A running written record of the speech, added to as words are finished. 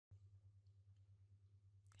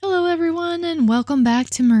everyone, and welcome back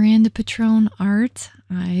to Miranda Pitrone Art.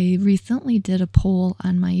 I recently did a poll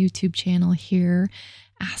on my YouTube channel here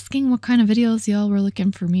asking what kind of videos y'all were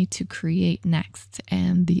looking for me to create next,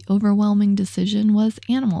 and the overwhelming decision was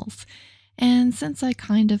animals. And since I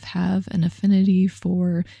kind of have an affinity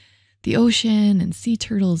for the ocean and sea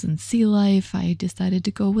turtles and sea life, I decided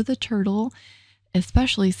to go with a turtle,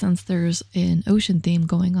 especially since there's an ocean theme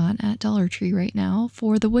going on at Dollar Tree right now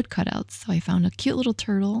for the wood cutouts. So I found a cute little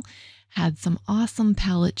turtle, had some awesome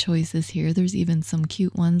palette choices here. There's even some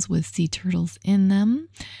cute ones with sea turtles in them.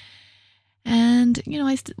 And, you know,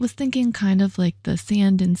 I was thinking kind of like the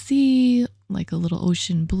sand and sea, like a little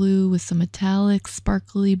ocean blue with some metallic,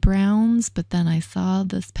 sparkly browns. But then I saw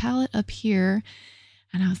this palette up here,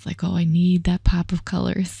 and I was like, oh, I need that pop of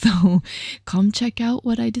color. So come check out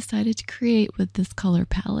what I decided to create with this color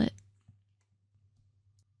palette.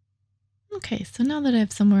 Okay, so now that I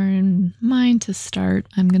have somewhere in mind to start,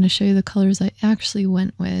 I'm going to show you the colors I actually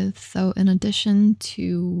went with. So in addition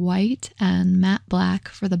to white and matte black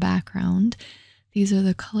for the background, these are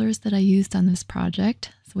the colors that I used on this project.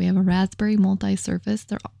 So we have a raspberry multi-surface.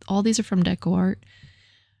 All these are from DECOART.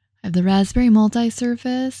 I have the raspberry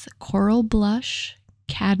multi-surface, coral blush,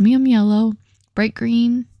 cadmium yellow, bright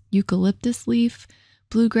green, eucalyptus leaf,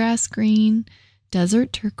 bluegrass green,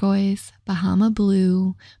 desert turquoise, Bahama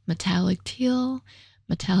blue, metallic teal,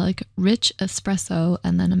 metallic rich espresso,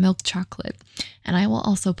 and then a milk chocolate. And I will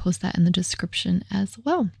also post that in the description as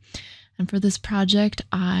well. And for this project,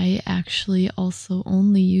 I actually also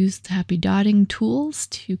only used happy dotting tools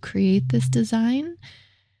to create this design.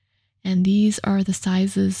 And these are the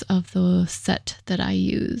sizes of the set that I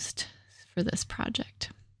used for this project.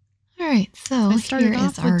 All right, so here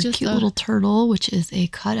is our cute little turtle, which is a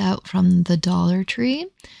cutout from the Dollar Tree,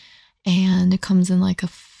 and it comes in like a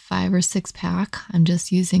 5 or 6 pack. I'm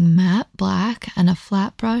just using matte black and a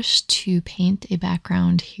flat brush to paint a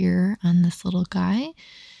background here on this little guy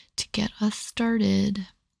to get us started.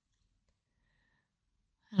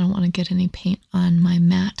 I don't want to get any paint on my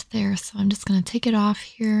mat there, so I'm just going to take it off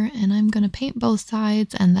here, and I'm going to paint both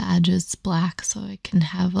sides and the edges black so I can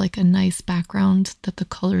have like a nice background that the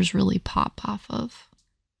colors really pop off of.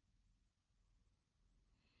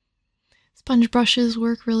 Sponge brushes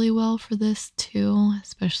work really well for this too,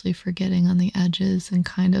 especially for getting on the edges and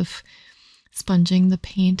kind of sponging the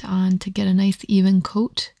paint on to get a nice even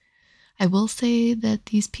coat. I will say that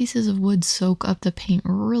these pieces of wood soak up the paint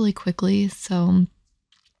really quickly, so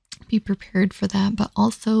be prepared for that. But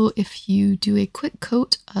also, if you do a quick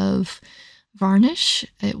coat of varnish,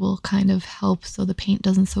 it will kind of help so the paint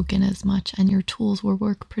doesn't soak in as much, and your tools will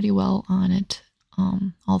work pretty well on it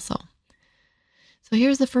also. So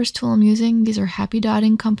here's the first tool I'm using. These are Happy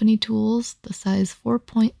Dotting Company tools, the size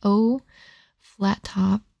 4.0 flat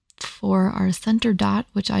top for our center dot,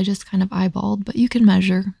 which I just kind of eyeballed, but you can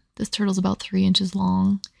measure. This turtle's about 3 inches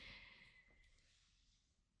long.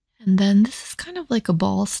 And then this is kind of like a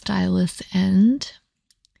ball stylus end.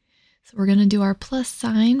 So we're going to do our plus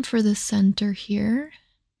sign for the center here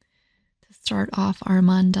to start off our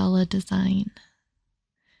mandala design.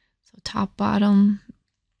 So top, bottom,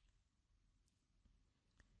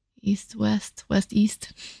 east, west, west,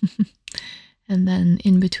 east, and then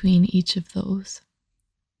in between each of those.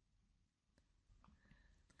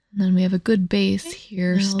 And then we have a good base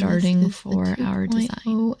here starting for our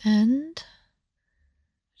design. End.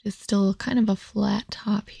 It's still kind of a flat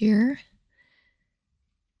top here.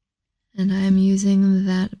 And I'm using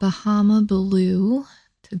that Bahama Blue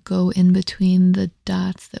to go in between the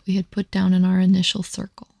dots that we had put down in our initial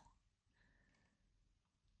circle.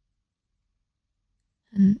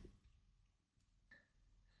 And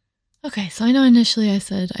okay, so I know initially I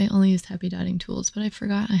said I only used happy dotting tools, but I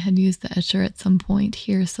forgot I had used the etcher at some point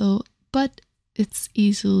here. But it's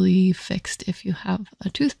easily fixed if you have a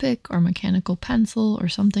toothpick or mechanical pencil or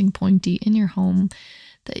something pointy in your home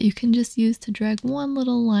that you can just use to drag one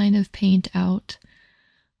little line of paint out.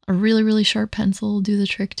 A really, really sharp pencil will do the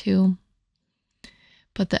trick too.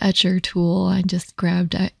 But the etcher tool I just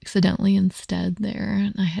grabbed accidentally instead there,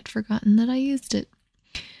 and I had forgotten that I used it.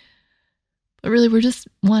 But really, we're just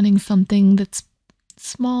wanting something that's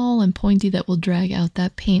small and pointy that will drag out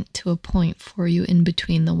that paint to a point for you in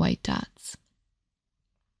between the white dots.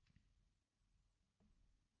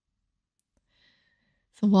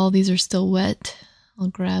 So while these are still wet, I'll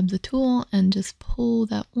grab the tool and just pull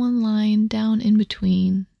that one line down in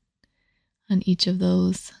between on each of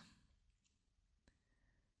those.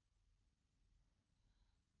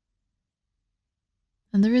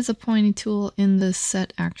 And there is a pointy tool in this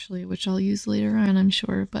set actually, which I'll use later on, I'm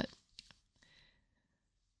sure, but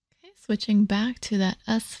okay, switching back to that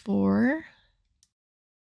S4.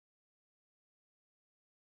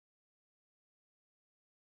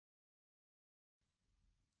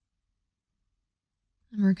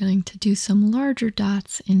 And we're going to do some larger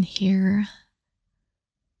dots in here.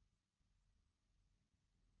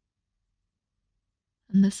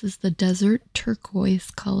 And this is the desert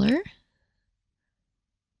turquoise color.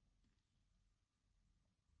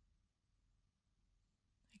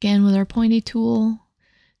 Again, with our pointy tool,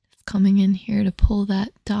 it's coming in here to pull that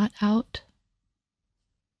dot out.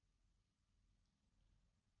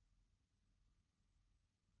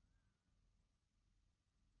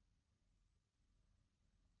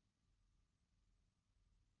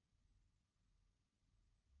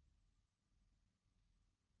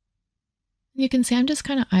 You can see I'm just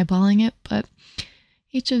kind of eyeballing it, but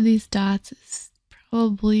each of these dots is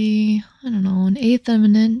probably, I don't know, 1/8 of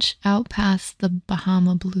an inch out past the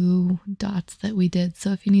Bahama Blue dots that we did.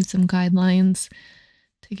 So if you need some guidelines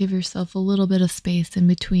to give yourself a little bit of space in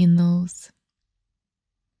between those.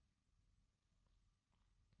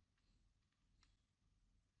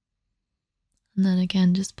 And then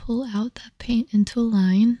again, just pull out that paint into a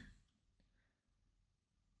line.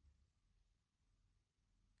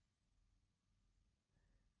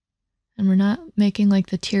 And we're not making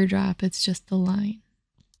like the teardrop, it's just the line.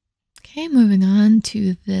 Okay, moving on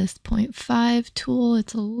to this 0.5 tool.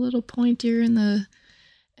 It's a little pointier in the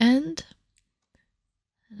end.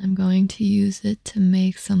 And I'm going to use it to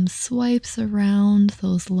make some swipes around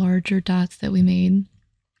those larger dots that we made.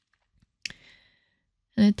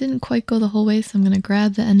 And it didn't quite go the whole way, so I'm going to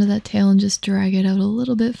grab the end of that tail and just drag it out a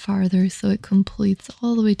little bit farther so it completes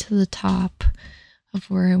all the way to the top of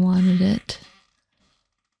where I wanted it.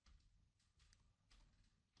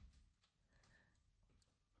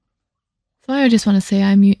 So I just want to say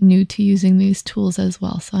I'm new to using these tools as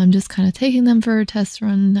well. So I'm just kind of taking them for a test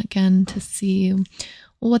run again to see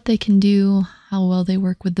what they can do, how well they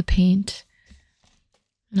work with the paint.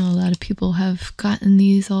 I know a lot of people have gotten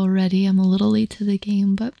these already. I'm a little late to the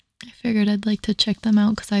game, but I figured I'd like to check them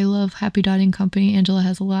out because I love Happy Dotting Company. Angela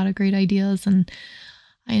has a lot of great ideas, and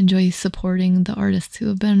I enjoy supporting the artists who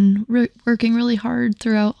have been working really hard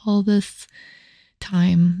throughout all this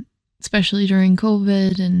time, especially during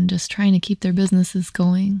COVID and just trying to keep their businesses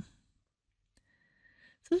going.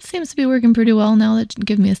 So this seems to be working pretty well now.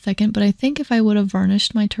 Give me a second, but I think if I would have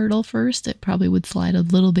varnished my turtle first, it probably would slide a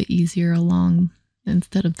little bit easier along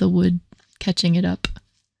instead of the wood catching it up.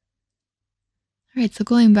 All right, so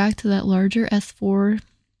going back to that larger S4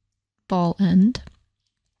 ball end,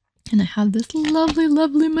 and I have this lovely,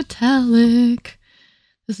 lovely metallic.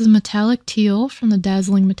 This is metallic teal from the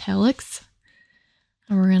Dazzling Metallics.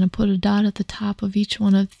 And we're going to put a dot at the top of each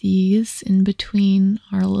one of these in between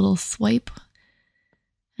our little swipe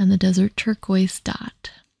and the desert turquoise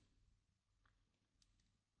dot.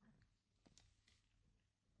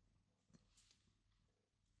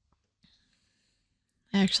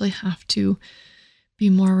 I actually have to be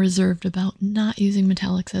more reserved about not using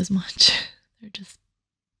metallics as much. They're just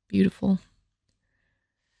beautiful.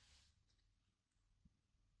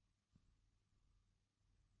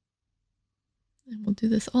 And we'll do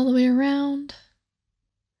this all the way around.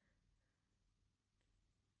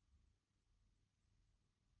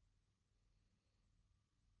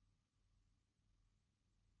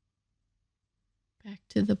 Back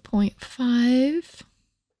to the 0.5.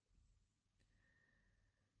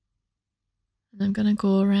 And I'm going to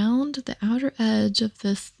go around the outer edge of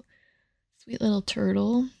this sweet little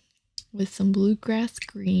turtle with some bluegrass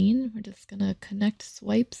green. We're just going to connect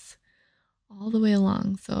swipes all the way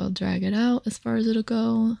along. So I'll drag it out as far as it'll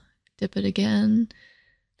go, dip it again,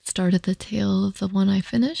 start at the tail of the one I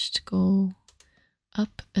finished, go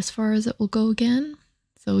up as far as it will go again.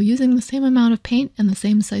 So using the same amount of paint and the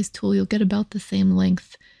same size tool, you'll get about the same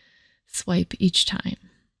length swipe each time.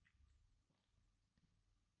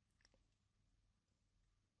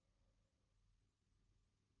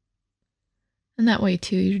 And that way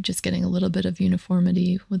too, you're just getting a little bit of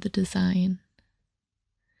uniformity with the design.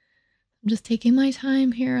 I'm just taking my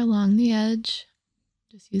time here along the edge,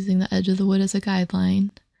 just using the edge of the wood as a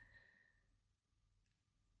guideline.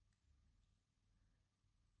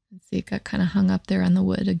 And see, it got kind of hung up there on the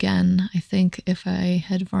wood. Again, I think if I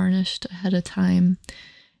had varnished ahead of time,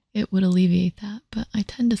 it would alleviate that, but I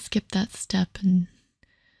tend to skip that step, and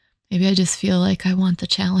maybe I just feel like I want the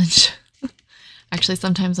challenge. Actually,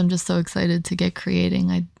 sometimes I'm just so excited to get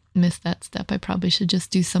creating, I miss that step. I probably should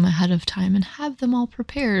just do some ahead of time and have them all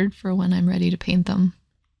prepared for when I'm ready to paint them.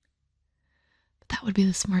 But that would be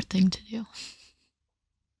the smart thing to do.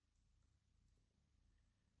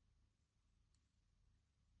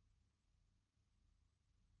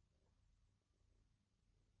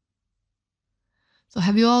 So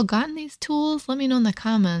have you all gotten these tools? Let me know in the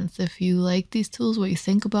comments if you like these tools, what you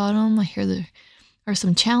think about them. I hear there are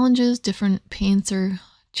some challenges. Different paints are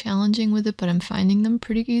challenging with it, but I'm finding them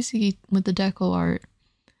pretty easy with the DECOART.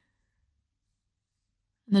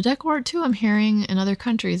 And the DECOART too, I'm hearing in other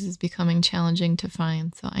countries is becoming challenging to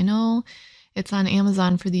find. So I know it's on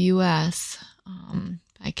Amazon for the US.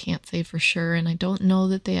 I can't say for sure, and I don't know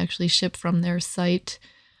that they actually ship from their site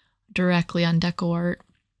directly on DECOART.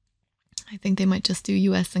 I think they might just do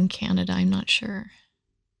US and Canada, I'm not sure.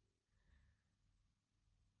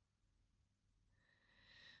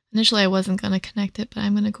 Initially I wasn't going to connect it, but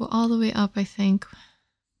I'm going to go all the way up, I think.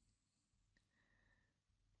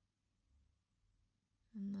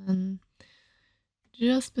 And then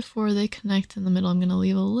just before they connect in the middle, I'm going to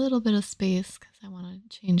leave a little bit of space because I want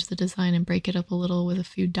to change the design and break it up a little with a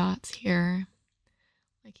few dots here.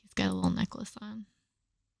 Like he's got a little necklace on.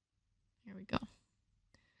 Here we go.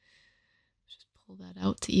 Just pull that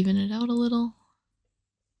out to even it out a little.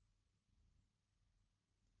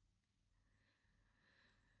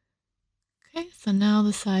 Okay, so now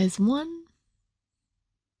the size 1.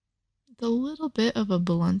 It's a little bit of a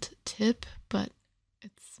blunt tip, but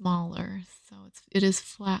it's smaller, so it is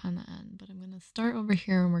flat on the end. But I'm going to start over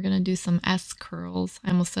here and we're going to do some S curls. I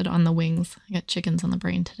almost said on the wings. I got chickens on the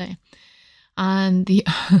brain today. On the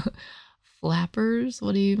flappers,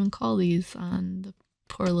 what do you even call these on the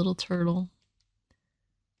poor little turtle?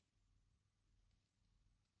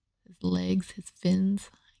 His legs, his fins.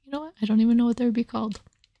 You know what? I don't even know what they would be called.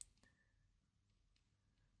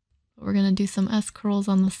 We're going to do some S curls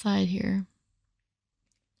on the side here.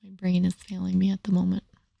 My brain is failing me at the moment.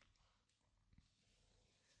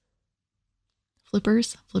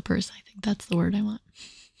 Flippers? Flippers, I think that's the word I want.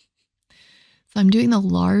 So I'm doing the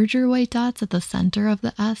larger white dots at the center of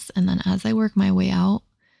the S, and then as I work my way out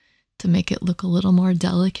to make it look a little more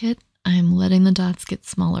delicate, I'm letting the dots get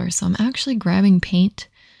smaller. So I'm actually grabbing paint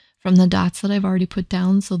from the dots that I've already put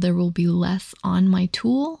down, so there will be less on my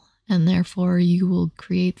tool, and therefore you will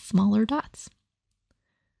create smaller dots.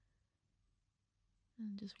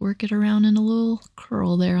 And just work it around in a little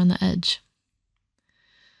curl there on the edge.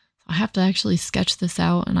 I have to actually sketch this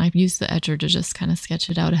out, and I've used the etcher to just kind of sketch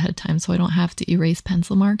it out ahead of time so I don't have to erase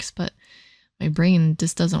pencil marks, but my brain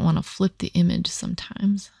just doesn't want to flip the image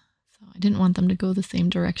sometimes. So I didn't want them to go the same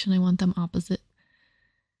direction. I want them opposite.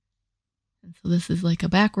 And so this is like a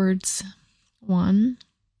backwards one.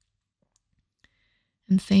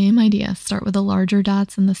 And same idea, start with the larger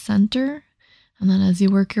dots in the center, and then as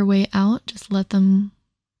you work your way out, just let them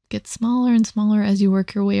get smaller and smaller as you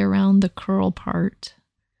work your way around the curl part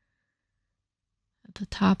at the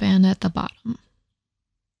top and at the bottom.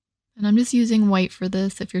 And I'm just using white for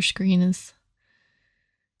this if your screen is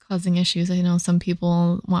causing issues. I know some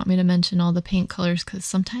people want me to mention all the paint colors because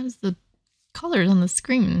sometimes the colors on the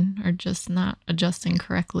screen are just not adjusting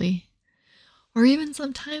correctly. Or even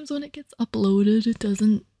sometimes when it gets uploaded, it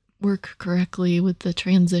doesn't work correctly with the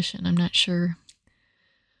transition. I'm not sure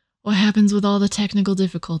what happens with all the technical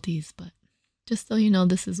difficulties, but just so you know,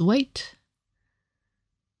 this is white.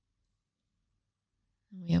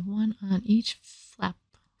 And we have one on each flipper.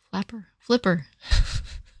 I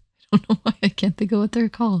don't know why I can't think of what they're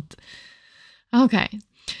called. Okay,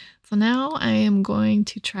 so now I am going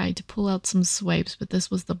to try to pull out some swipes, but this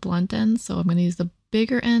was the blunt end, so I'm going to use the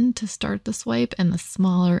bigger end to start the swipe and the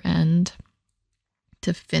smaller end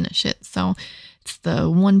to finish it. So it's the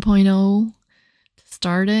 1.0 to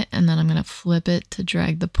start it, and then I'm going to flip it to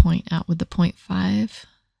drag the point out with the 0.5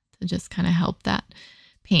 to just kind of help that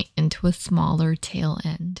paint into a smaller tail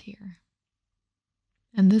end here.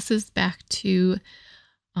 And this is back to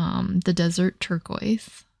the desert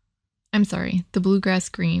turquoise. I'm sorry, the bluegrass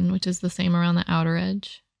green, which is the same around the outer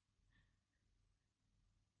edge.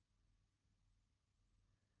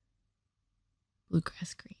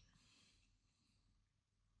 Bluegrass green.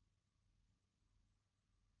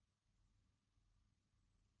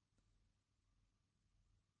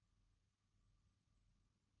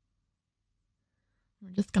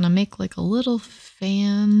 We're just going to make like a little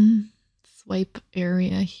fan swipe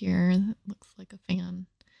area here that looks like a fan.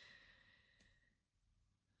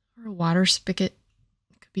 Or a water spigot.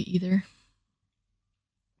 It could be either.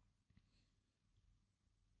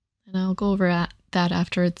 And I'll go over that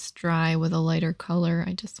after it's dry with a lighter color.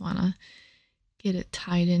 I just want to get it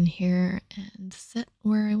tied in here and set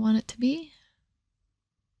where I want it to be.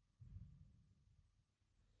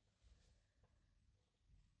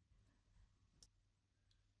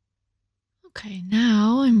 Okay,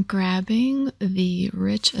 now I'm grabbing the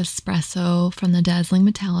rich espresso from the Dazzling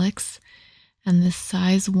Metallics and this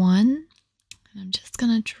size 1. And I'm just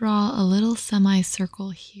going to draw a little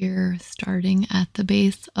semicircle here, starting at the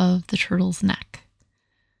base of the turtle's neck.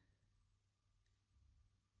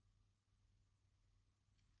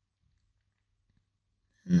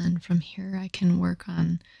 then from here I can work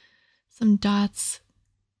on some dots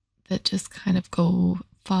that just kind of go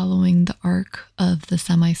following the arc of the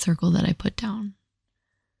semicircle that I put down.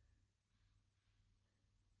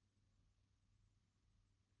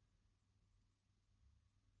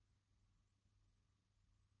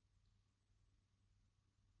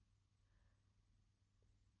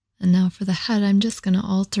 And now for the head, I'm just going to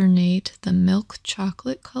alternate the milk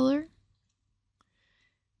chocolate color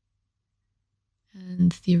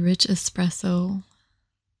and the rich espresso.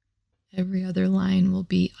 Every other line will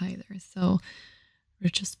be either. So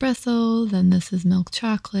rich espresso, then this is milk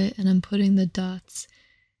chocolate, and I'm putting the dots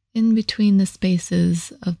in between the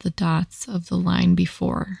spaces of the dots of the line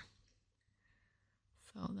before.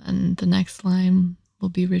 So then the next line will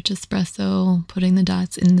be rich espresso, putting the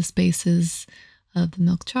dots in the spaces of the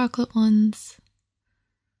milk chocolate ones,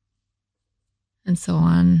 and so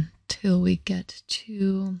on till we get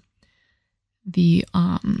to the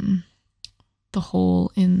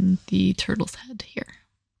hole in the turtle's head here.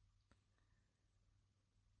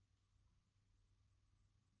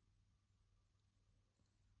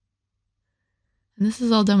 And this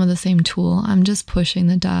is all done with the same tool. I'm just pushing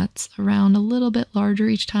the dots around a little bit larger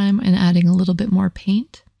each time and adding a little bit more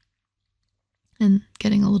paint and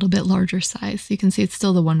getting a little bit larger size. So you can see it's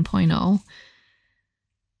still the 1.0.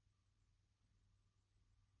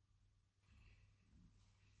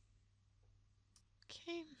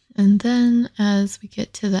 Okay, and then as we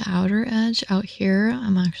get to the outer edge out here,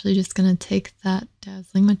 I'm actually just going to take that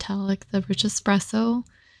dazzling metallic, the rich espresso,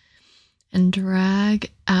 and drag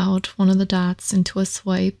out one of the dots into a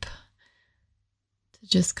swipe to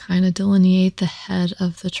just kind of delineate the head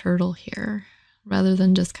of the turtle here. Rather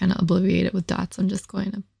than just kind of obliviate it with dots, I'm just going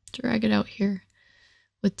to drag it out here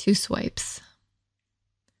with 2 swipes.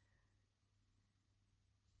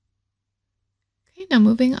 Okay, now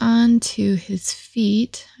moving on to his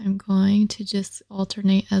feet, I'm going to just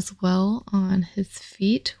alternate as well on his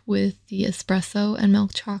feet with the espresso and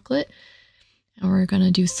milk chocolate. And we're going to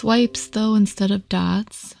do swipes though instead of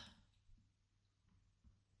dots.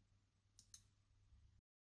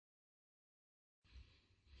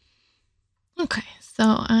 Okay,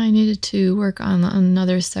 so I needed to work on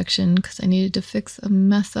another section because I needed to fix a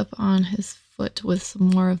mess up on his foot with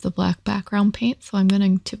some more of the black background paint. So I'm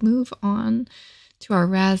going to move on to our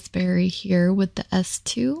raspberry here with the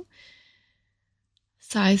S2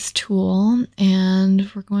 size tool,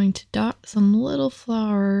 and we're going to dot some little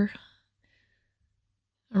flower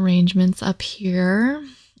arrangements up here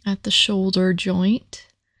at the shoulder joint.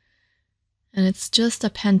 And it's just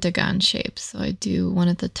a pentagon shape. So I do one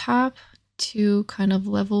at the top, 2 kind of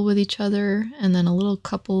level with each other, and then a little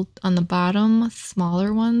couple on the bottom,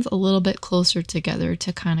 smaller ones a little bit closer together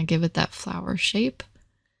to kind of give it that flower shape.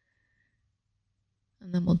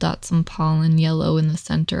 And then we'll dot some pollen yellow in the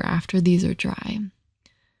center after these are dry.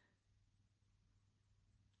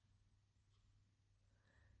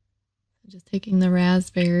 Just taking the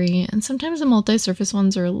raspberry, and sometimes the multi-surface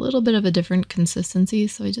ones are a little bit of a different consistency,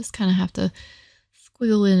 so I just kind of have to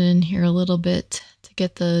squiggle it in here a little bit to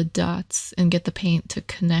get the dots and get the paint to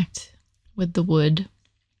connect with the wood.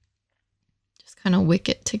 Just kind of wick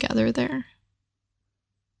it together there.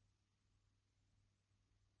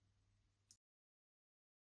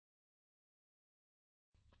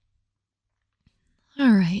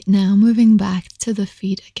 All right, now moving back to the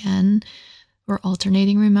feet again. We're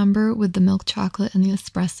alternating, remember, with the milk chocolate and the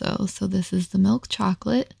espresso. So this is the milk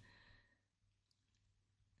chocolate.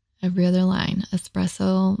 Every other line,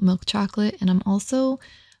 espresso, milk chocolate, and I'm also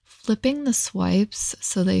flipping the swipes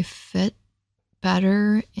so they fit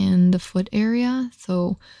better in the foot area.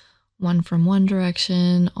 So one from one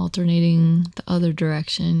direction, alternating the other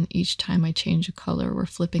direction. Each time I change a color, we're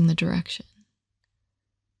flipping the direction.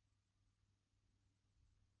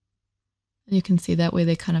 And you can see that way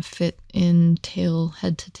they kind of fit in tail,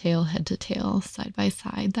 head to tail, side by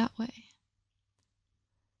side that way.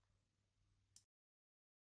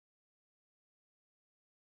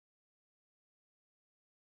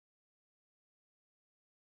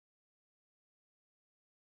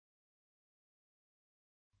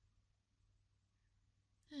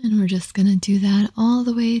 And we're just going to do that all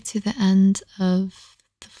the way to the end of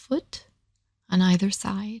the foot on either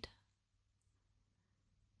side.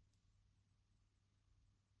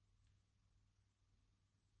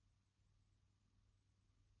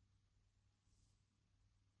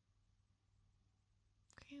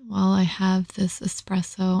 Okay, while I have this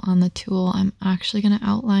espresso on the tool, I'm actually going to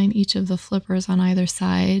outline each of the flippers on either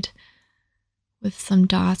side with some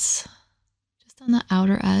dots just on the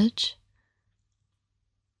outer edge.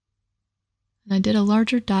 And I did a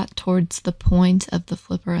larger dot towards the point of the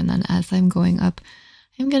flipper, and then as I'm going up,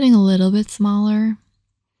 I'm getting a little bit smaller.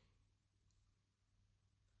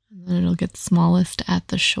 And then it'll get smallest at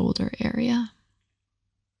the shoulder area.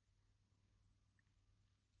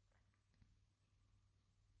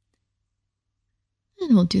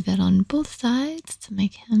 And we'll do that on both sides to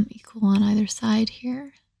make him equal on either side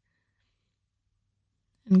here.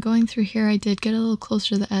 And going through here, I did get a little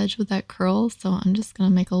closer to the edge with that curl, so I'm just going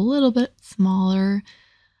to make a little bit smaller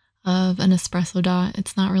of an espresso dot.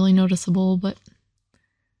 It's not really noticeable, but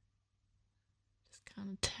just kind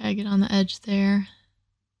of tag it on the edge there.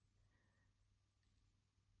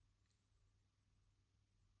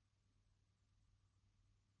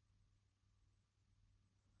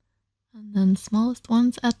 And then smallest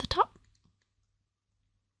ones at the top.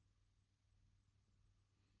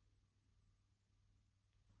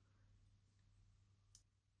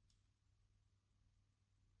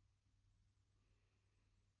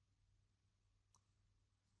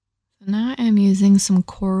 So now I'm using some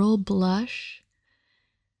coral blush.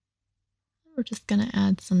 We're just going to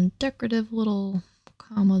add some decorative little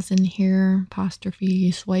commas in here,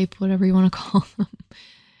 apostrophe, swipe, whatever you want to call them.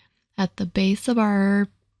 At the base of our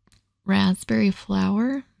raspberry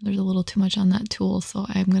flower, there's a little too much on that tool, so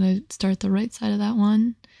I'm going to start the right side of that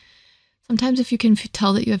one. Sometimes if you can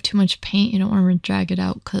tell that you have too much paint, you don't want to drag it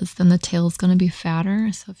out because then the tail is going to be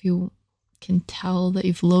fatter. So if you can tell that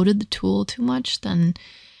you've loaded the tool too much, then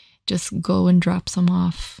just go and drop some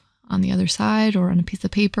off on the other side or on a piece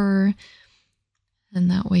of paper. And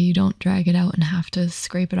that way you don't drag it out and have to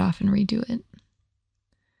scrape it off and redo it.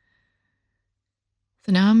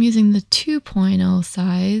 So now I'm using the 2.0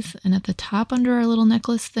 size, and at the top under our little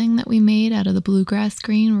necklace thing that we made out of the bluegrass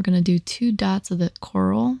green, we're going to do 2 dots of the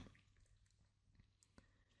coral.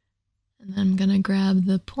 And then I'm going to grab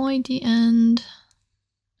the pointy end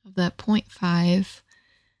of that 0.5,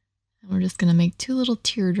 and we're just going to make 2 little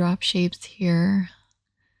teardrop shapes here,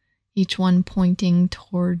 each one pointing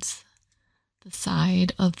towards the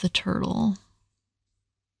side of the turtle.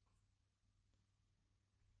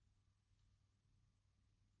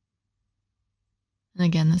 And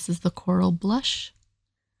again, this is the coral blush.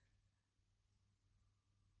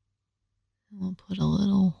 And we'll put a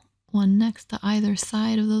little one next to either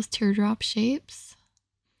side of those teardrop shapes.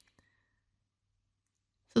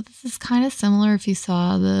 So this is kind of similar if you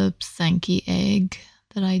saw the Sankey egg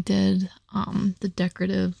that I did, the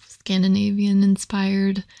decorative Scandinavian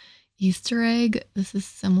inspired Easter egg. This is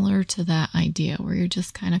similar to that idea where you're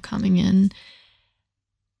just kind of coming in,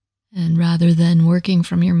 and rather than working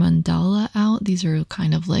from your mandala out, these are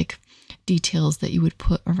kind of like details that you would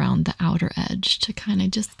put around the outer edge to kind of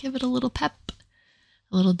just give it a little pep,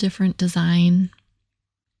 a little different design.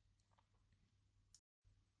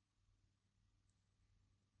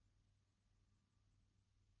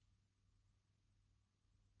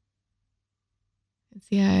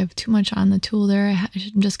 See, I have too much on the tool there.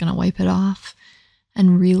 I'm just going to wipe it off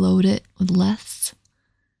and reload it with less.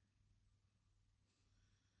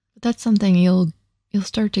 But that's something you'll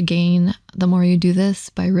start to gain the more you do this,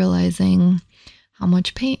 by realizing how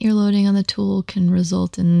much paint you're loading on the tool can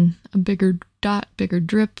result in a bigger dot, bigger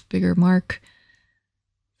drip, bigger mark.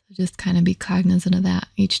 So just kind of be cognizant of that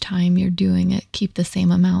each time you're doing it. Keep the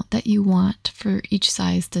same amount that you want for each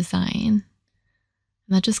size design. And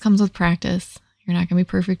that just comes with practice. You're not going to be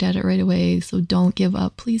perfect at it right away, so don't give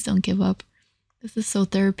up. Please don't give up. This is so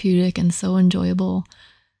therapeutic and so enjoyable.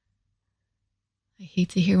 I hate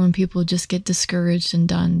to hear when people just get discouraged and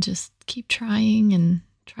done. Just keep trying and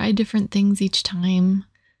try different things each time.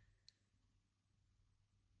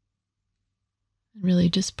 And really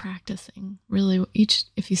just practicing. Really,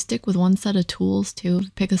 if you stick with one set of tools too,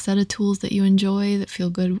 pick a set of tools that you enjoy, that feel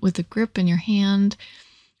good with the grip in your hand,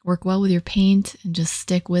 work well with your paint, and just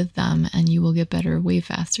stick with them, and you will get better way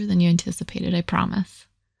faster than you anticipated, I promise.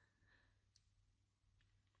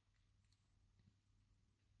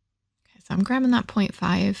 Okay, so I'm grabbing that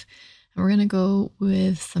 0.5, and we're going to go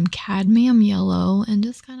with some cadmium yellow and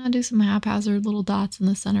just kind of do some haphazard little dots in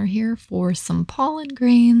the center here for some pollen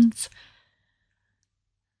grains.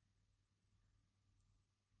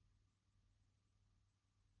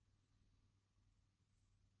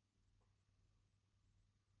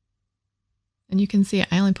 And you can see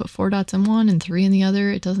I only put 4 dots in one and 3 in the other.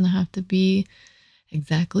 It doesn't have to be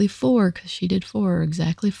exactly 4 because she did 4, or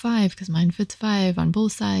exactly 5 because mine fits 5 on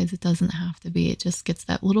both sides. It doesn't have to be. It just gets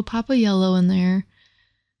that little pop of yellow in there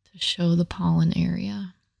to show the pollen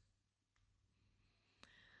area.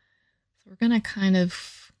 So we're going to kind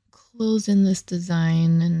of close in this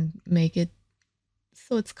design and make it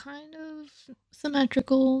so it's kind of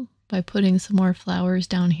symmetrical by putting some more flowers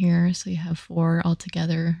down here. So you have 4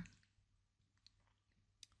 altogether.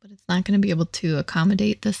 but it's not going to be able to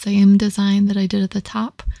accommodate the same design that I did at the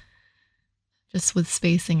top, just with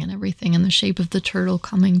spacing and everything and the shape of the turtle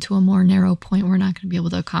coming to a more narrow point. We're not going to be able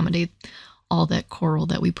to accommodate all that coral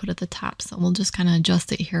that we put at the top. So we'll just kind of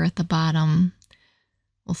adjust it here at the bottom.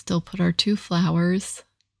 We'll still put our 2 flowers.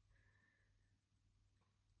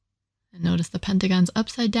 And notice the pentagon's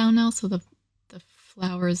upside down now, so the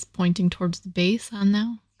flower is pointing towards the base on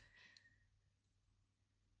now.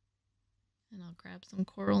 And I'll grab some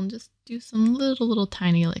coral and just do some little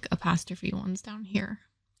tiny like apostrophe ones down here.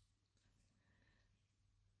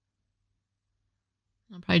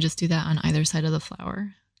 I'll probably just do that on either side of the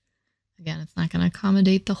flower. Again, it's not going to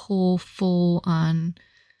accommodate the whole full-on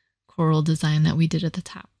coral design that we did at the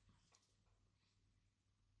top.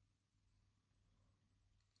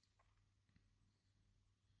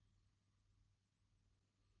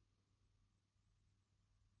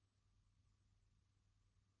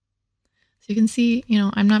 So you can see, you know,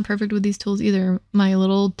 I'm not perfect with these tools either. My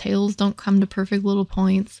little tails don't come to perfect little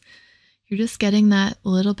points. You're just getting that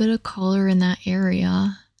little bit of color in that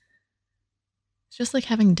area. It's just like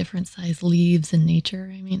having different size leaves in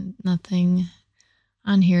nature. I mean, nothing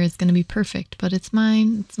on here is going to be perfect, but it's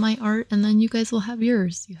mine. It's my art, and then you guys will have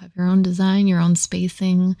yours. You have your own design, your own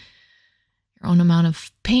spacing, your own amount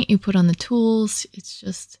of paint you put on the tools. It's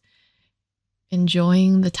just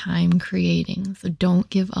enjoying the time creating. So don't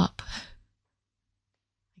give up.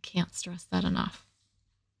 Can't stress that enough.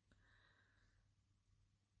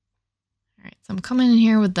 All right, so I'm coming in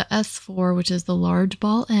here with the S4, which is the large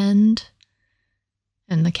ball end,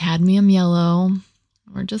 and the cadmium yellow.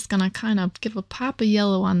 We're just gonna kind of give a pop of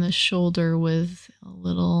yellow on this shoulder with a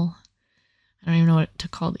little, I don't even know what to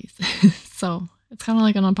call these. So it's kind of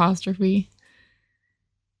like an apostrophe.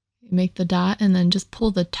 You make the dot and then just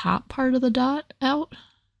pull the top part of the dot out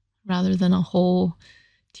rather than a whole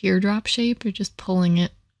teardrop shape. You're just pulling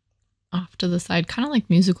it off to the side, kind of like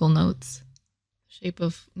musical notes, shape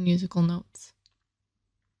of musical notes.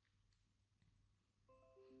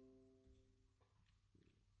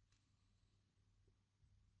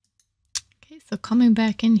 Okay, so coming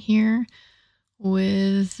back in here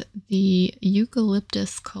with the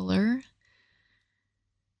eucalyptus color,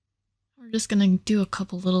 we're just going to do a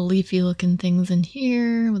couple little leafy looking things in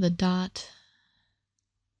here with a dot,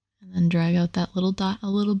 and then drag out that little dot a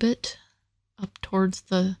little bit up towards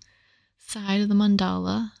the side of the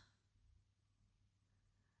mandala.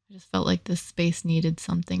 I just felt like this space needed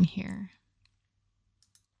something here.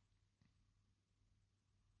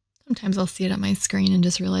 Sometimes I'll see it on my screen and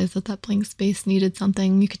just realize that that blank space needed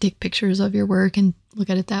something. You could take pictures of your work and look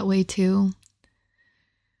at it that way too.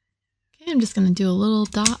 Okay, I'm just going to do a little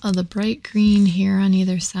dot of the bright green here on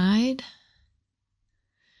either side.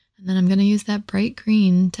 And then I'm going to use that bright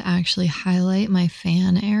green to actually highlight my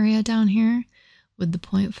fan area down here with the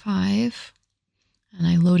 0.5, and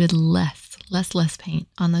I loaded less paint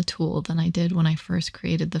on the tool than I did when I first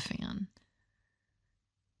created the fan.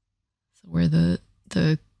 So where the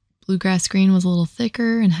bluegrass green was a little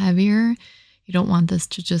thicker and heavier, you don't want this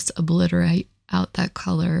to just obliterate out that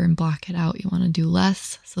color and block it out. You want to do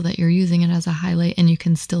less so that you're using it as a highlight and you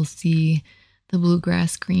can still see the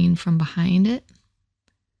bluegrass green from behind it.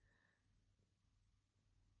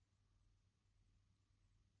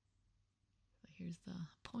 Here's the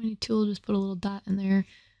pointy tool, just put a little dot in there.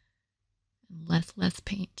 And less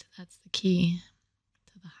paint. That's the key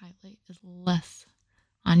to the highlight, is less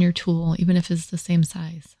on your tool, even if it's the same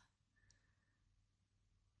size.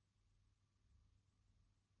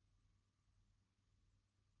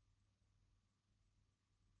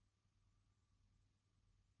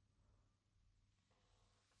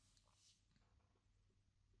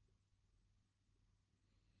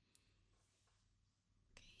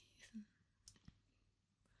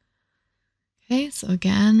 Okay, so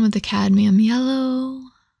again with the cadmium yellow,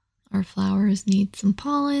 our flowers need some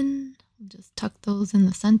pollen. We'll just tuck those in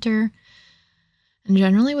the center. And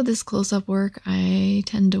generally with this close-up work, I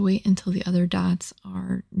tend to wait until the other dots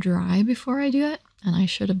are dry before I do it. And I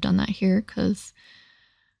should have done that here because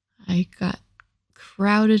I got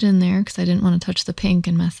crowded in there because I didn't want to touch the pink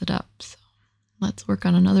and mess it up. So let's work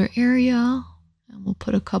on another area. And we'll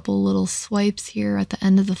put a couple little swipes here at the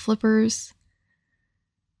end of the flippers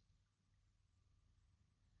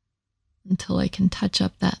until I can touch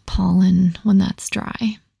up that pollen when that's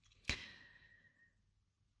dry.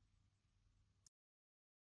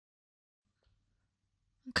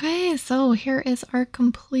 Okay, so here is our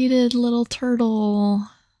completed little turtle.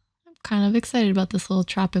 I'm kind of excited about this little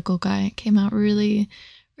tropical guy. It came out really,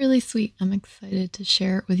 really sweet. I'm excited to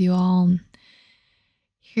share it with you all and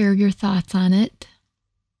hear your thoughts on it.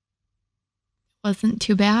 Wasn't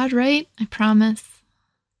too bad, right? I promise.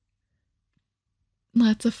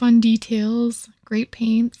 Lots of fun details, great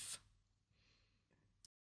paints.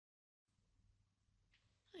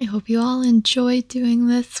 I hope you all enjoyed doing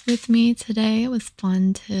this with me today. It was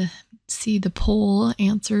fun to see the poll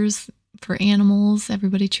answers for animals,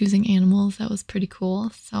 everybody choosing animals. That was pretty cool.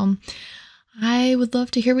 So I would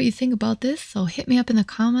love to hear what you think about this. So hit me up in the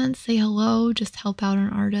comments, say hello, just help out an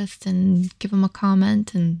artist and give them a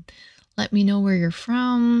comment and let me know where you're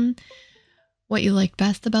from, what you liked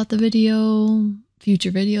best about the video,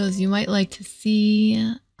 future videos you might like to see,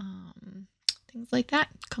 things like that.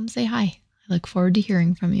 Come say hi. I look forward to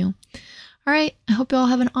hearing from you. All right, I hope you all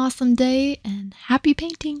have an awesome day and happy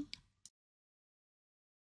painting.